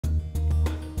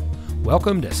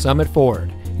Welcome to Summit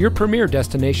Ford, your premier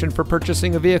destination for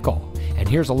purchasing a vehicle. And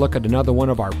here's a look at another one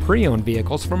of our pre-owned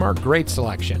vehicles from our great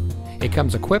selection. It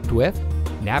comes equipped with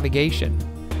navigation,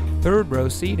 third row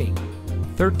seating,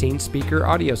 13-speaker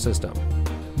audio system,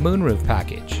 moonroof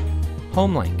package,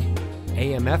 HomeLink,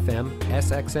 AM/FM,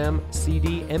 SXM,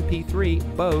 CD,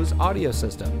 MP3, Bose audio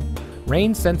system,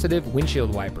 rain-sensitive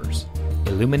windshield wipers,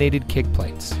 illuminated kick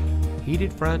plates,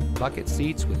 heated front bucket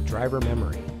seats with driver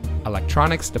memory,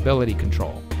 electronic stability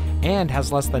control, and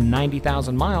has less than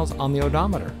 90,000 miles on the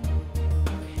odometer.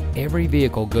 Every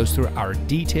vehicle goes through our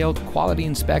detailed quality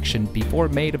inspection before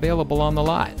made available on the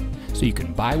lot, so you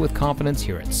can buy with confidence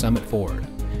here at Summit Ford.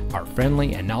 Our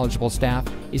friendly and knowledgeable staff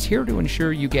is here to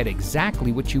ensure you get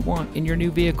exactly what you want in your new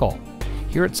vehicle.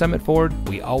 Here at Summit Ford,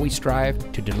 we always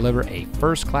strive to deliver a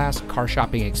first-class car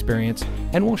shopping experience,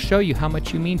 and we'll show you how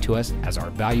much you mean to us as our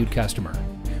valued customer.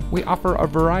 We offer a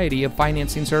variety of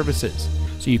financing services,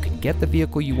 so you can get the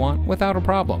vehicle you want without a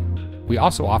problem. We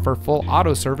also offer full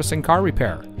auto service and car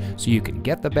repair, so you can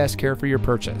get the best care for your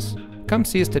purchase. Come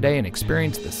see us today and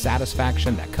experience the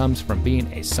satisfaction that comes from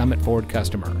being a Summit Ford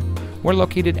customer. We're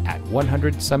located at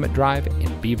 100 Summit Drive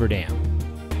in Beaver Dam.